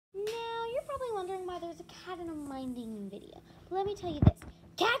wondering why there's a cat in a mining video. But let me tell you this.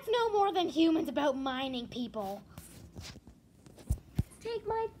 Cats know more than humans about mining, people. Take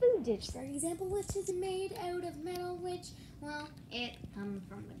my food dish, for example, which is made out of metal, which, well, it comes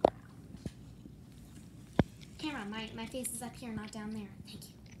from the ground. Camera, my face is up here, not down there. Thank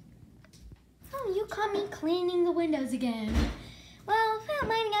you. Oh, you caught me cleaning the windows again. Well, without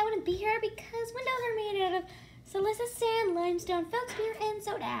mining, I wouldn't be here because windows are made out of silica sand, limestone, feldspar, and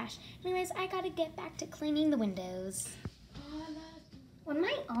soda ash. Anyways, I gotta get back to cleaning the windows. When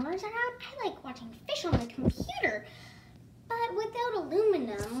my owners are out, I like watching fish on my computer. But without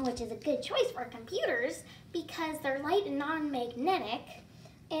aluminum, which is a good choice for computers because they're light and non-magnetic,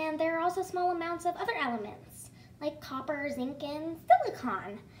 and there are also small amounts of other elements like copper, zinc, and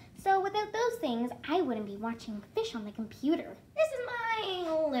silicon. So without those things, I wouldn't be watching fish on the computer. This is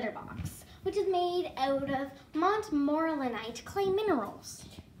my litter box, which is made out of montmorillonite clay minerals.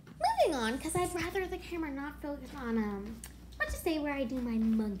 Moving on, because I'd rather the camera not focus on, let's just say where I do my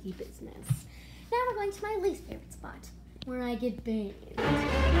monkey business. Now we're going to my least favorite spot, where I get bathed.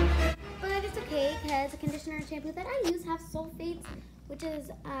 But it's okay, because the conditioner and shampoo that I use have sulfates, which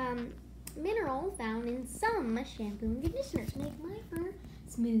is mineral found in some shampoo and conditioner to make my fur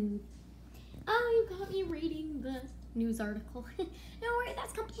smooth. Oh, you got me reading the news article. Don't worry,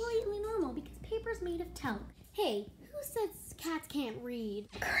 that's completely normal because paper's made of talc. Hey, who says cats can't read?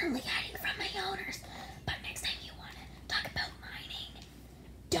 I'm currently hiding from my owners, but next time you want to talk about mining,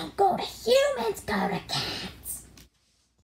 don't go to humans, go to cats.